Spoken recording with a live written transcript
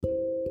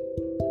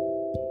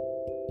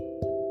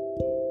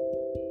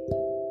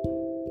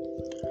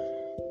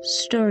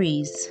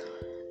Stories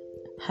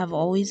have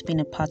always been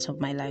a part of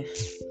my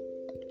life.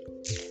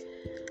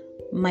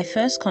 My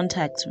first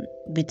contact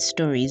with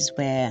stories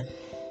were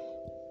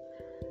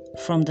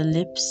from the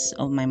lips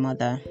of my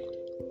mother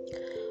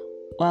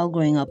while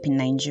growing up in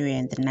Nigeria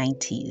in the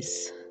 90s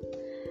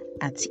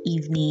at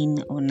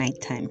evening or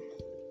nighttime.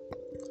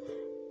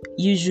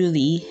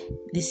 Usually,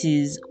 this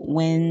is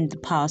when the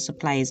power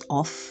supply is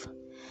off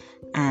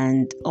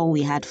and all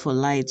we had for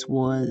light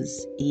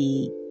was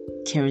a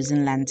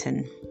kerosene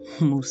lantern,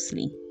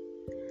 mostly.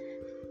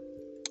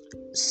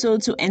 So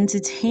to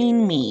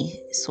entertain me,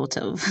 sort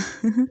of,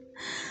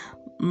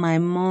 my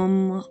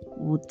mom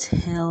would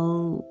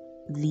tell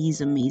these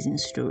amazing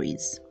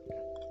stories.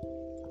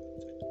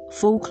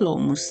 Folklore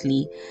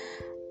mostly,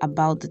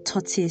 about the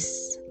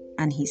tortoise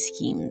and his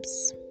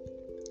schemes.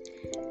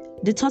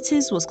 The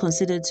tortoise was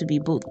considered to be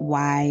both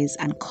wise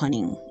and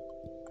cunning,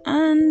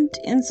 and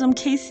in some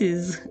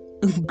cases,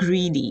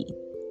 greedy.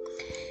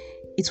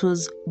 It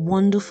was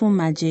wonderful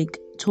magic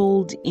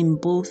told in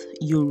both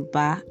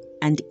Yoruba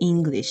and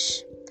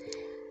English,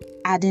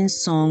 adding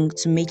song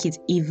to make it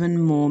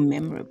even more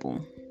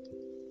memorable.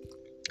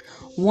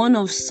 One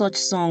of such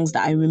songs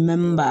that I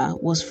remember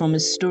was from a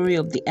story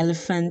of the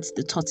elephant,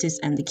 the tortoise,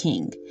 and the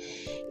king.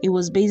 It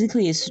was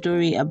basically a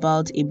story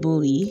about a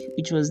bully,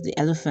 which was the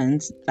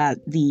elephant that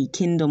the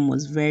kingdom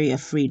was very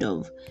afraid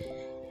of,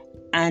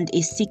 and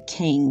a sick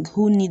king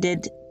who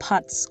needed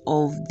parts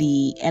of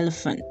the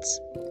elephant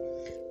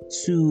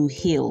to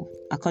heal,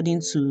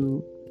 according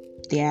to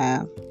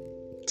their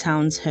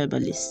town's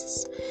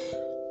herbalists.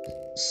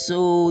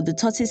 So the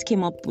tortoise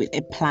came up with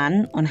a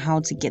plan on how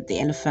to get the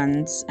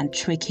elephant and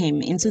trick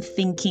him into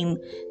thinking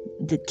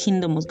the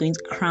kingdom was going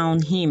to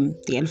crown him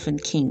the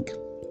elephant king.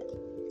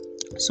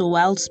 So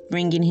whilst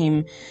bringing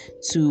him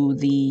to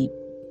the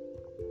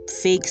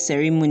fake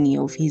ceremony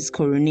of his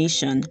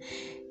coronation,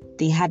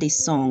 they had a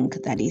song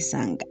that they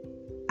sang.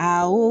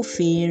 Ao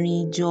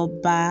feri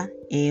joba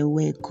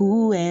ewe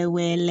ku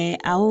ewele,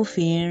 ao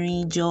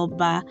feri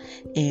joba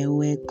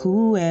ewe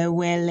ku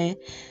ewele.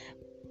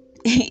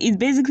 It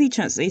basically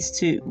translates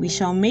to, we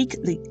shall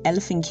make the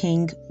elephant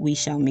king, we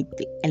shall make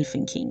the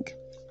elephant king.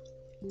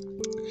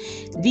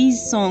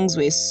 These songs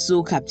were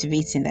so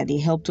captivating that they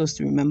helped us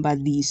to remember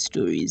these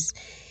stories.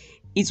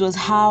 It was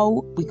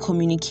how we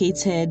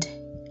communicated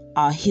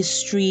our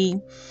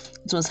history.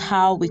 It was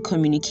how we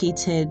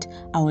communicated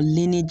our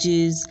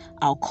lineages,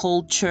 our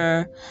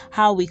culture,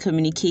 how we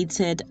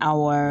communicated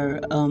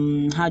our,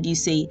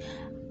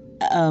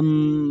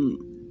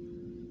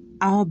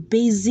 our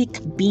basic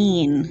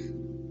being.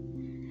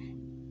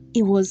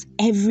 It was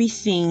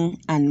everything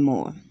and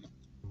more.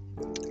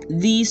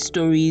 These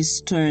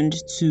stories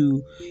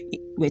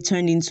were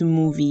turned into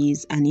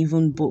movies and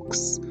even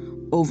books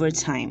over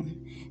time.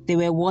 They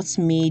were what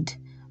made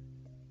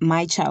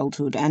my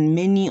childhood and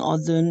many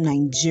other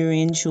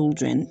Nigerian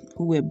children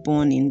who were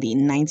born in the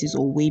 90s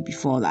or way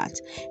before that.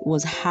 It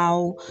was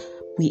how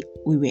we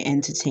were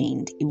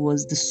entertained. It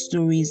was the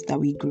stories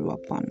that we grew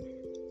up on.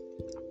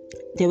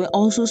 There were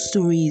also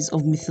stories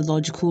of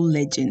mythological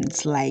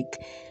legends like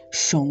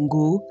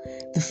Shango,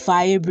 the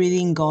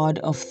fire-breathing god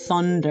of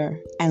thunder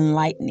and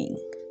lightning,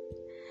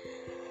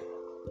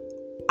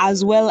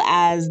 as well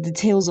as the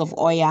tales of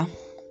Oya,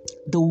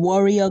 the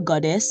warrior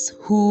goddess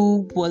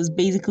who was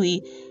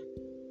basically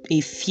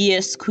a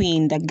fierce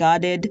queen that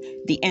guarded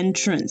the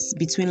entrance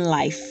between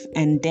life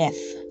and death.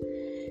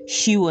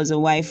 She was a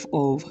wife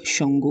of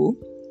Shango.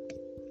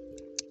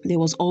 There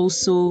was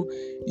also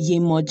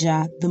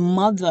Yemoja, the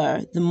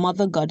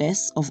mother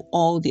goddess of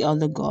all the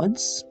other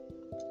gods.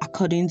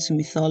 According to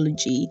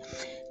mythology,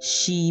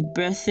 she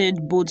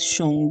birthed both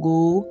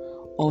Shango,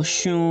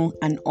 Oshun,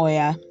 and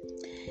Oya.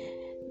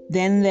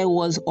 Then there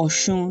was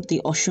Oshun,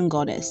 the Oshun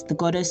goddess, the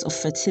goddess of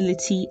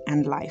fertility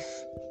and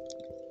life.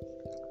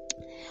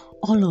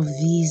 All of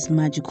these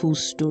magical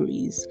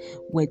stories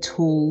were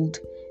told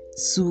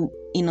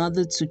in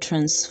order to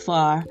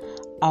transfer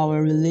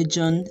our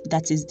religion,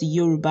 that is the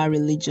Yoruba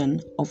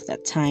religion of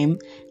that time,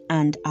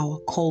 and our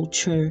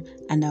culture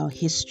and our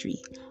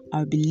history,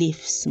 our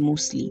beliefs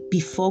mostly,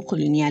 before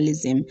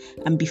colonialism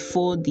and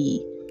before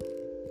the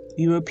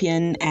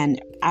European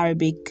and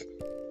Arabic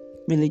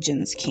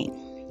religions came.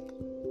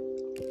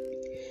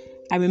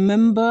 I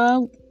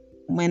remember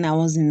when I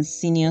was in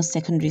senior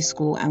secondary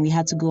school and we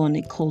had to go on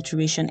a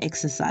culturation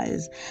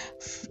exercise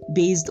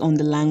based on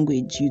the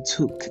language you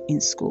took in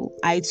school.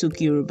 I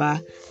took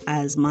Yoruba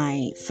as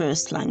my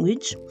first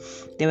language.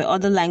 There were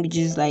other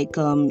languages like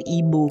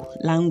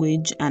Igbo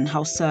language and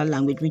Hausa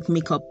language, which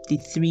make up the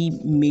three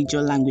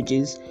major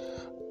languages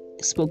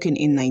spoken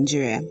in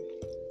Nigeria.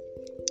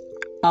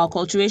 Our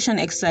culturation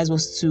exercise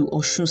was to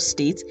Osun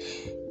State,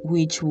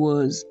 which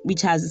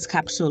has its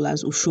capital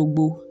as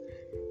Oshogbo.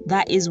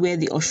 That is where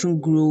the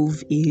Osun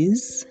Grove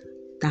is,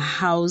 that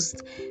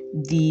housed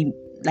a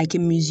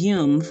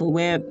museum for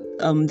where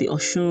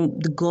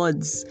the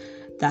gods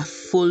that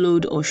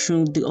followed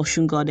Oshun, the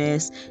Oshun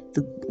goddess,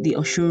 the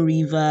Oshun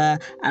river,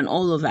 and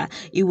all of that.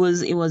 It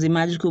was a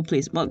magical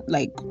place. But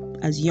like,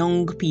 as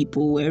young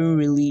people, we weren't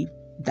really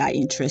that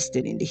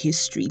interested in the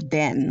history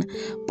then.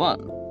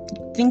 But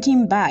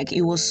thinking back,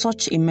 it was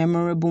such a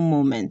memorable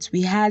moment.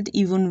 We had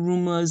even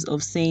rumors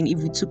of saying if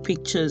we took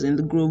pictures in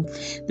the grove,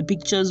 the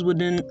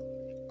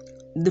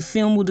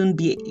film wouldn't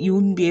be, you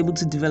wouldn't be able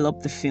to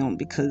develop the film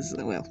because,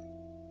 well,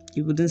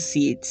 you wouldn't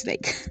see it.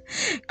 Like,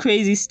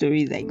 crazy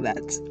stories like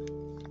that.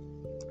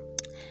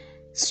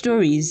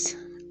 Stories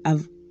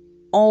have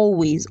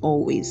always,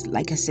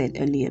 like I said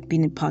earlier,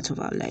 been a part of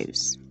our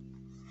lives.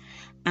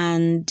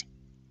 And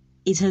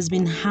it has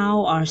been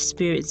how our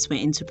spirits were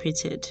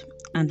interpreted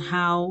and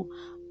how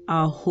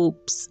our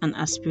hopes and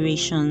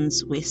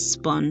aspirations were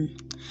spun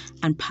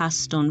and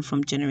passed on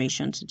from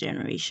generation to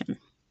generation.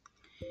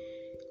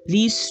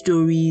 These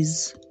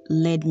stories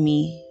led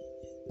me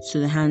to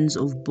the hands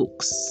of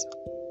books,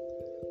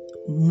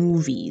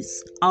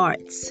 movies,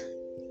 arts.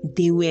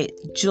 They were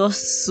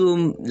just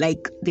so,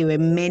 like, there were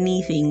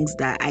many things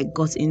that I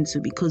got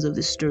into because of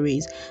the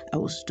stories I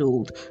was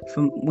told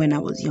from when I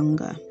was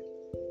younger.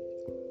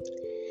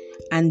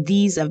 And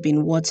these have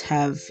been what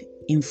have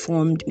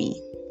informed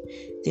me.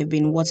 They've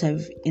been what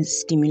have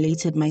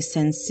stimulated my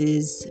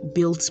senses,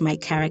 built my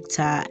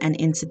character, and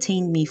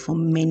entertained me for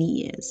many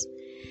years.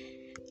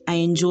 I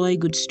enjoy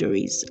good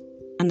stories,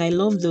 and I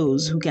love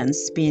those who can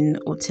spin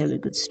or tell a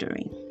good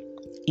story,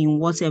 in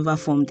whatever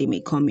form they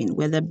may come in,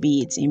 whether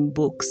be it in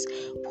books,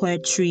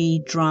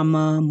 poetry,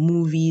 drama,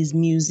 movies,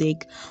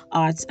 music,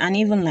 arts, and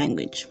even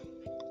language.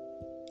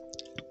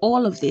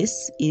 All of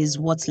this is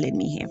what led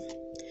me here.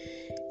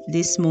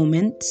 This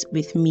moment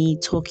with me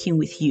talking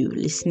with you,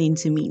 listening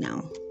to me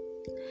now.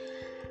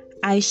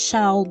 I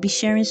shall be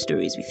sharing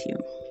stories with you.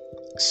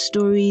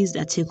 Stories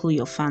that tickle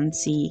your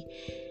fancy,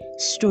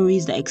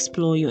 stories that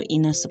explore your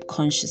inner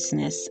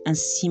subconsciousness and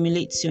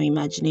stimulate your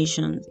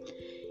imagination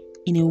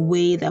in a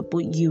way that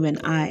both you and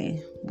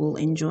I will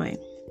enjoy.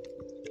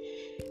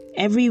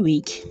 Every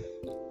week,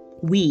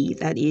 we,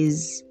 that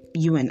is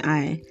you and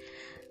I,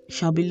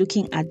 shall be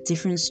looking at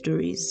different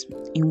stories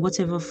in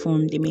whatever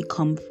form they may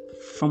come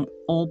from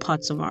all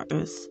parts of our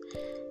earth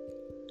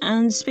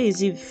and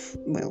space, if,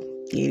 well,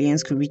 the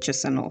aliens could reach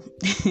us and all.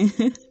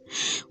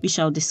 We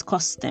shall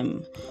discuss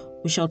them.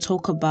 We shall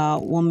talk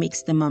about what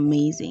makes them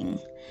amazing,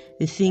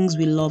 the things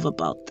we love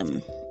about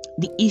them,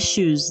 the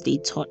issues they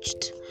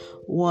touched,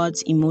 what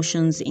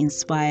emotions they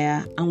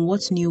inspire, and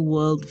what new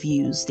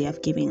worldviews they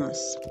have given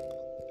us.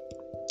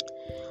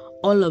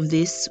 All of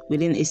this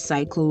within a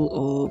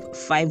cycle of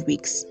 5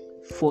 weeks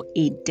for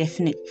a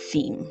definite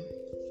theme.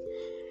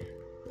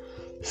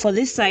 For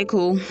this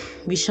cycle,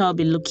 we shall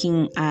be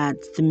looking at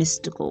the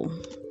mystical,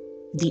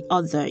 the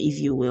other, if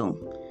you will.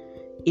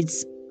 It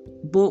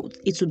will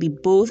be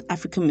both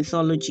African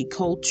mythology,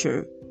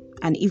 culture,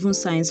 and even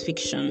science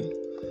fiction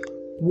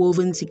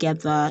woven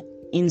together,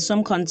 in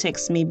some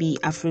contexts, maybe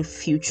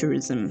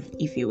Afrofuturism,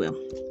 if you will.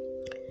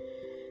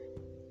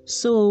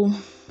 So,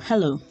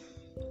 hello.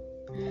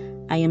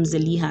 I am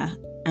Zaliha,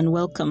 and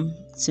welcome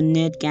to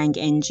Nerd Gang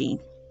NG,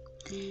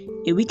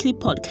 a weekly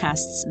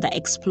podcast that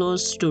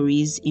explores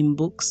stories in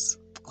books,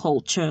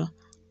 culture,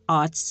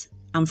 arts,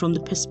 and from the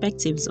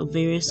perspectives of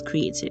various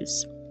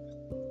creatives.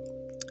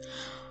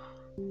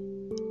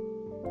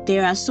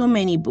 There are so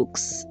many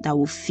books that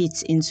will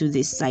fit into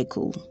this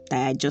cycle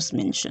that I just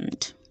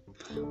mentioned.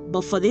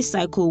 But for this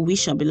cycle, we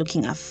shall be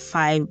looking at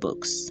 5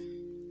 books.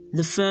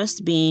 The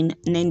first being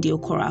Nnedi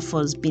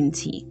Okorafor's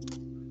Binti.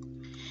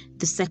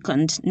 The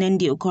second,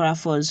 Nnedi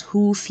Okorafor's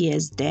Who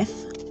Fears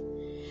Death.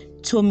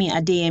 Tomi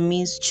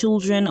Adeyemi's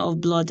Children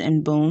of Blood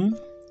and Bone.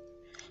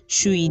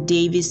 Shuyi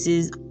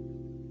Davis's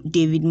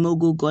David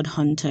Mogo God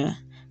Hunter.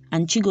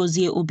 And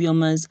Chigozie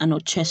Obioma's An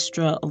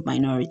Orchestra of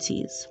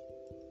Minorities.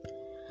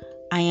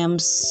 I am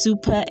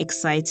super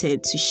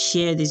excited to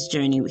share this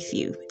journey with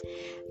you,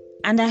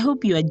 and I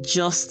hope you are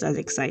just as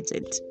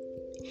excited.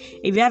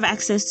 If you have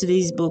access to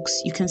these books,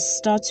 you can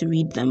start to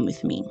read them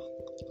with me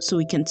so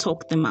we can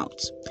talk them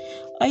out.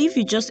 Or if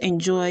you just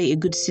enjoy a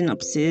good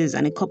synopsis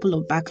and a couple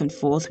of back and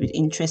forth with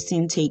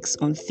interesting takes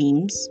on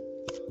themes,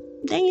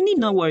 then you need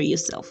not worry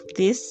yourself.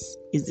 This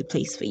is the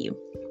place for you.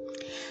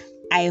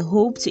 I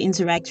hope to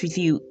interact with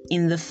you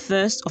in the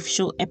first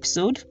official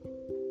episode,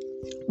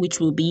 which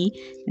will be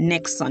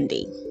next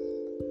Sunday.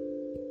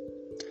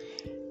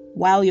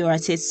 While you're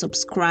at it,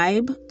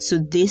 subscribe to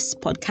this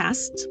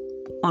podcast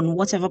on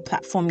whatever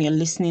platform you're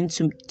listening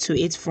to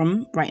it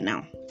from right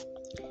now.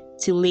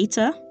 Till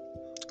later,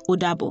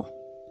 Odabo.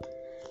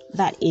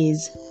 That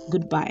is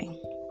goodbye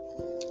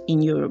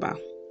in Yoruba.